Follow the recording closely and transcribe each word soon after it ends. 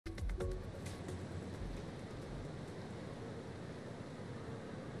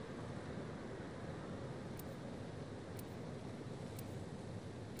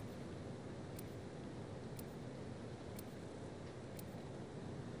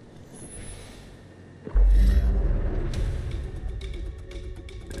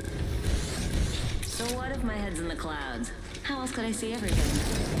head's in the clouds. How else could I see everything?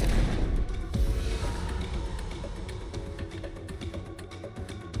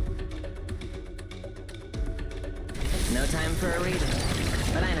 No time for a reason,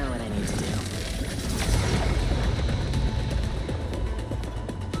 but I know what I need to do.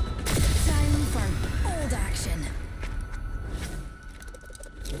 Time for old action.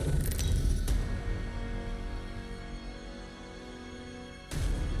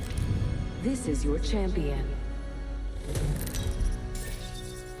 This is your champion.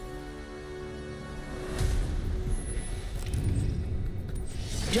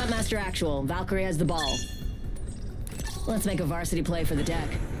 Jumpmaster Actual, Valkyrie has the ball. Let's make a varsity play for the deck.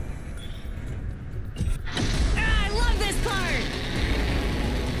 Ah, I love this part!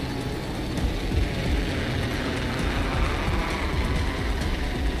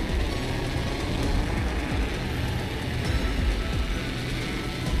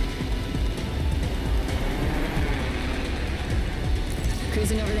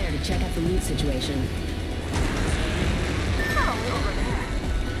 Cruising over there to check out the loot situation.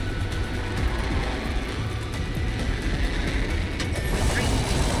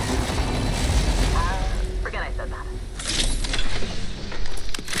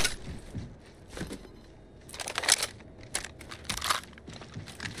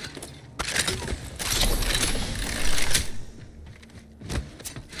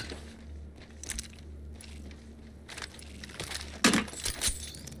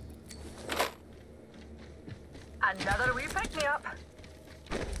 Another wee pick-me-up.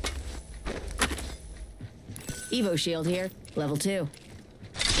 Evo shield here, level 2.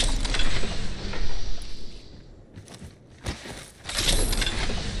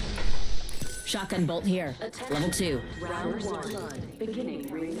 Shotgun bolt here, level 2. Round 1. Beginning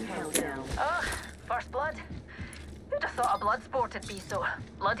ring countdown. Ugh, first blood. Who'd have thought a blood sport would be so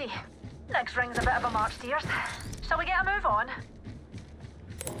bloody? Next ring's a bit of a march to yours. Shall we get a move on?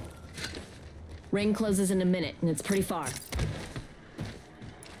 Ring closes in a minute, and it's pretty far.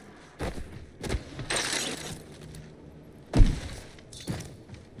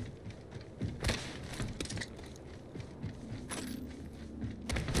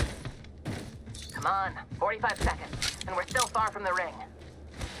 Come on, 45 seconds, and we're still far from the ring.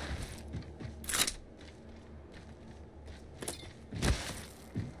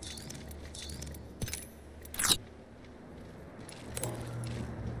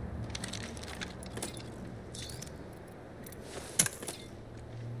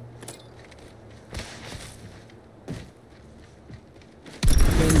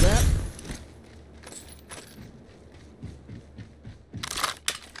 Rings up.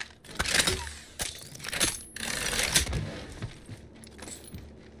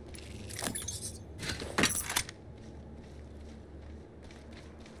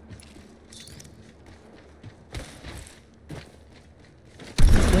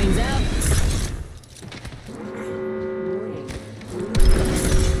 Wings out.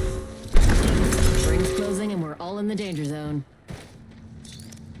 Ring's closing and we're all in the danger zone.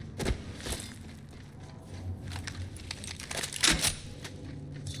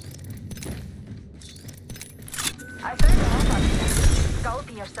 I found a hop skull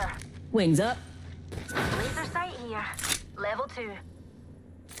piercer. Wings up. Laser sight here. Level 2.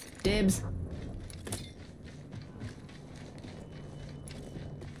 Dibs.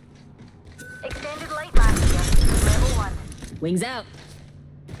 Extended light mask here. Level 1. Wings out.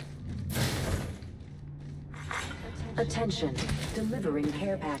 Attention. Delivering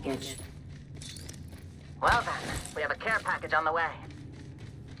care package. Well then, we have a care package on the way.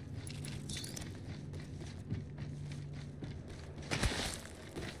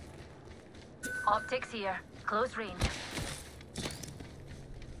 Optics here. Close range.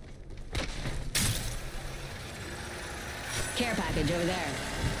 Care package over there.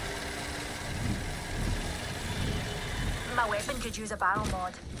 My weapon could use a barrel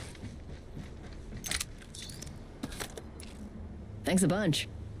mod. Thanks a bunch.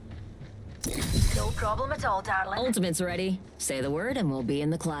 No problem at all, darling. Ultimate's ready. Say the word and we'll be in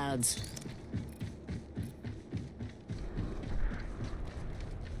the clouds.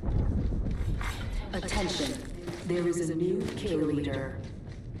 Attention. There is a new kill leader.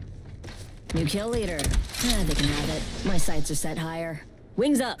 New kill leader. Ah, they can have it. My sights are set higher.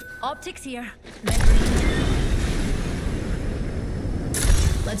 Wings up. Optics here.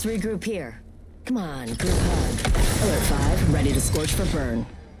 Let's regroup here. Come on, group hug. Alert 5, ready to scorch for burn.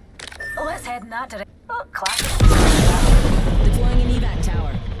 Let's head in that direction. Oh, classic. Deploying an evac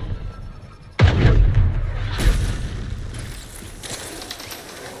tower.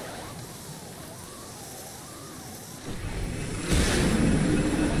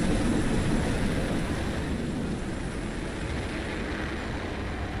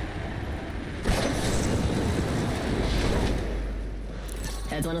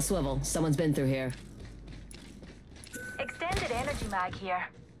 Heads on a swivel. Someone's been through here. Extended energy mag here.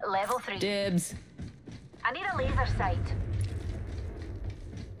 Level 3. Dibs. I need a laser sight.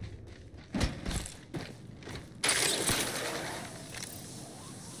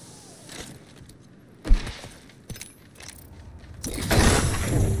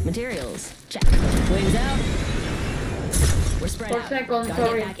 Materials. Check. Wings out. We're spread out. Second, Gotta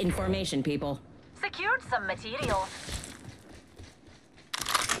sorry. get back in formation, people. Secured some materials.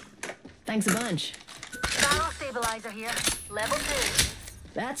 Thanks a bunch. Barrel stabilizer here. Level 2.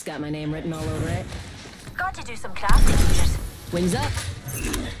 That's got my name written all over it. Got to do some crafting gears. Wings up.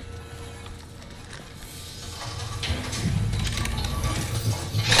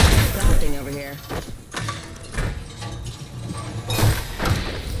 Crafting over here.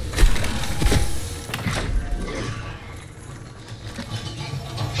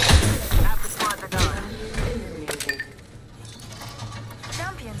 Half the squads are gone.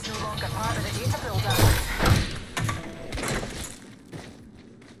 Champion's no longer part of the data builder.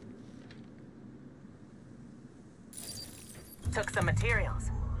 Took some materials.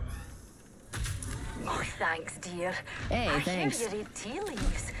 Oh, thanks, dear. Hey, I thanks. hear you read tea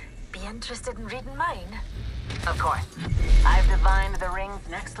leaves. Be interested in reading mine? Of course. I've divined the ring's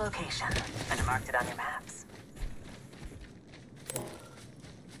next location and marked it on your maps.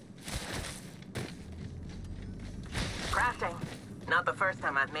 Crafting. Not the first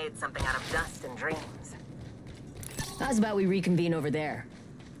time I've made something out of dust and dreams. How's about we reconvene over there?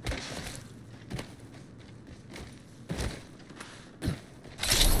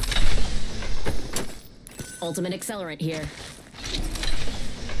 Ultimate accelerant here.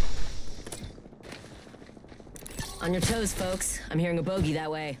 On your toes, folks. I'm hearing a bogey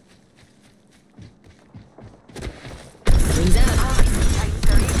that way. Wings out.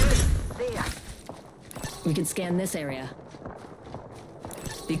 There. We can scan this area.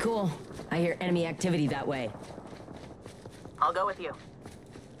 Be cool. I hear enemy activity that way. I'll go with you.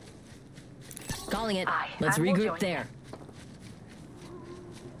 Calling it. Aye, Let's and we'll regroup join there.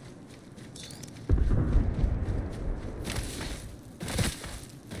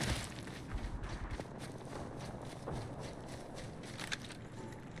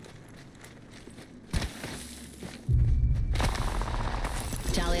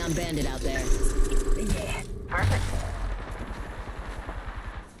 Tally on bandit out there. Yeah, perfect.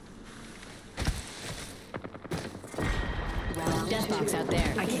 Death box out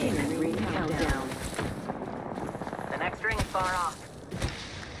there. Beginning ring countdown. The next ring is far off.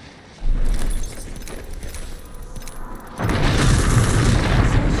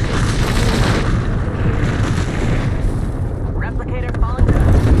 Replicator falling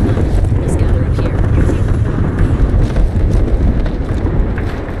down. Let's gather up here.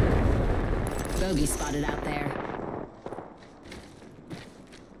 Bogey spotted out there.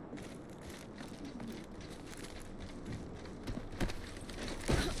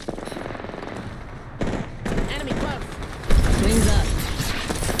 Enemy close. Wings up.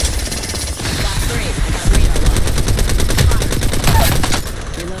 Box 3. I got radar one.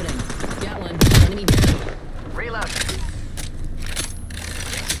 Reloading. Got one. Enemy down. Reload.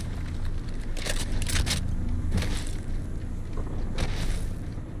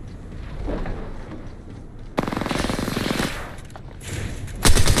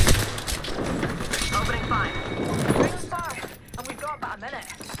 Opening fine. Ring's far, and we've got about a minute.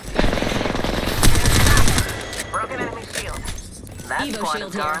 Broken enemy shield. That Evo squad shield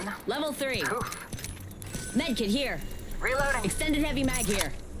is here. gone. Level 3. Oof. Medkit here. Reloading. Extended heavy mag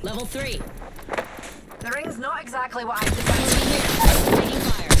here. Level 3. The ring's not exactly what I Enemy designed. here. Taking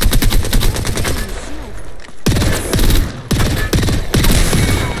fire.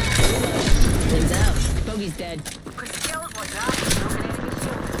 Wings out. Bogey's dead. With skills like that, broken enemy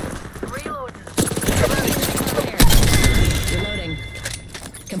shield. Reloading. Fire. Reloading.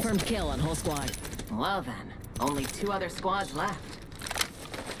 Confirmed kill on whole squad. Well then, only 2 other squads left.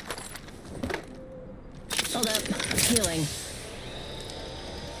 Hold up. Healing.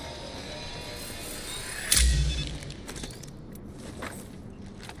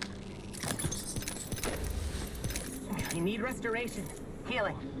 I need restoration.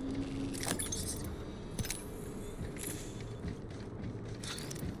 Healing.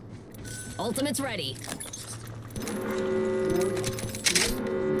 Ultimate's ready.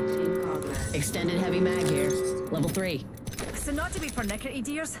 In progress. Extended heavy mag here. Level 3. So not to be pernickety,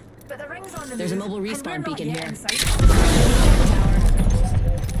 dears, but the ring's on the There's a move, mobile and respawn we're not beacon yet here. in sight.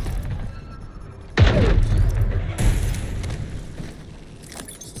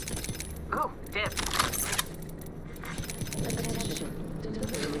 Ooh, dip.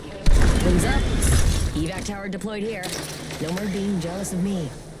 Wings up. Evac tower deployed here. No more being jealous of me.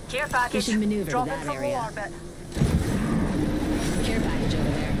 Care We package. should maneuver to Dropping that from low area. orbit. Care package over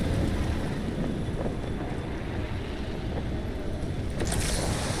there.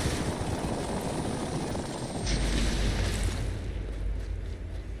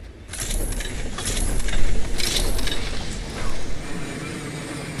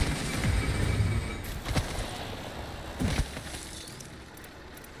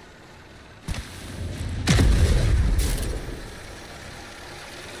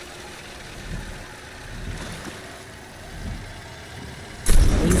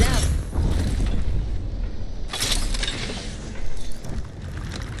 Wings out.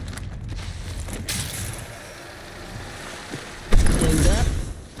 Wings up.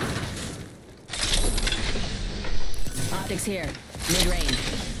 Optics here. Mid-range.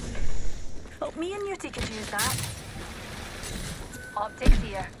 Oh, me and Newty could use that. Optics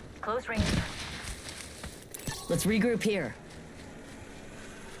here. Close range. Let's regroup here.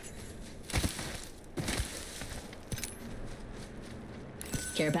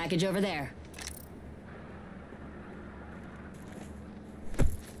 Care package over there.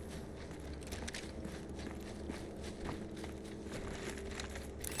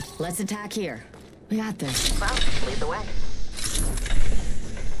 Let's attack here. We got this. Well, lead the way.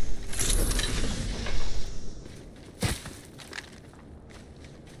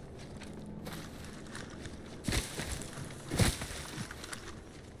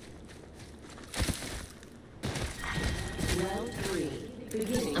 Round 3.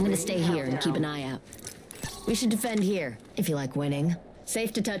 Beginning. I'm gonna stay ring here and keep an countdown. eye out. We should defend here, if you like winning.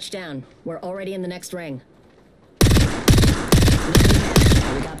 Safe to touch down. We're already in the next ring. We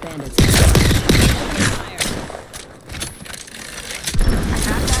got bandits. Open fire.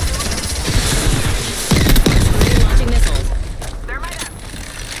 Launching missiles. Thermite out.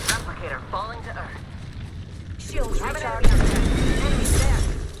 Replicator falling to Earth. Shields Have recharged. Enemies there.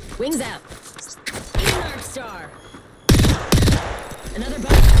 Wings out. Dark Star. Another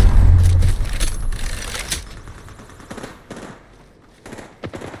boat.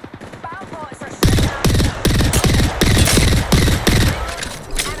 Bow boys are shooting out.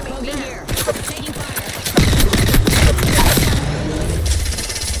 Enemy Bogey there. here. Taking fire.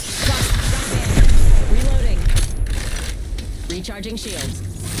 Drop bandit. Reloading. Recharging shields.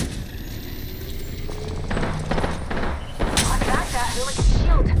 I cracked that hooligan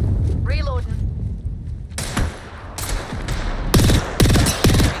shield. Reloading.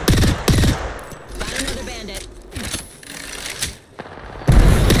 Got another bandit.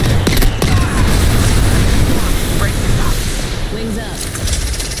 Wings up.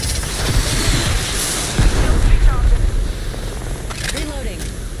 Shields recharging. Reloading.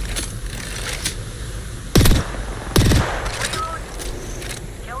 Reload.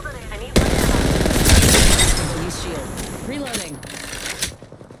 Killed an enemy. Release shield. Reloading.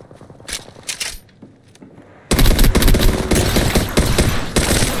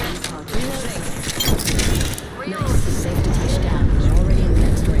 Reloading. Reload. Nice. Safe to touch down. We're already in the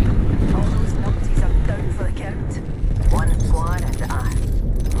next ring. All those numpties are down for the count. One squad and us.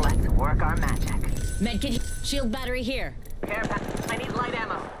 Let's work our magic. Medkit. Shield battery here. Care pack. I need light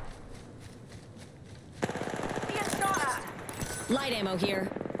ammo. Being shot at. Light ammo here.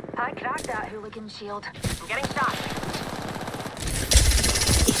 I cracked that hooligan shield. I'm getting shot.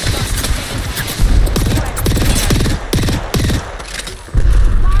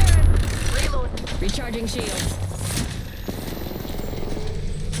 Firing. Reload. Recharging shields.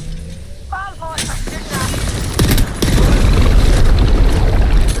 Ball boys are shooting at.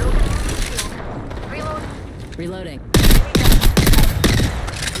 Reload. Reloading.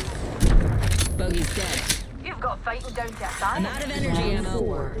 Bogey's dead. You've got fighting down to a I'm science. out of energy Round ammo.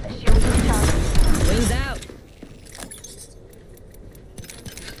 4. Shield recharged. Wings out.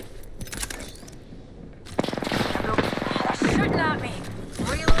 They're shooting at me.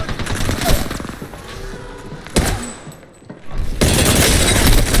 Reload.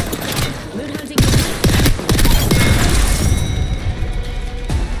 Mood hunting.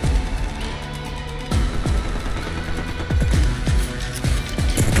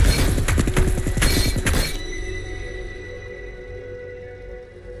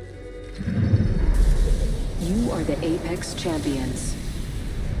 You are the Apex champions.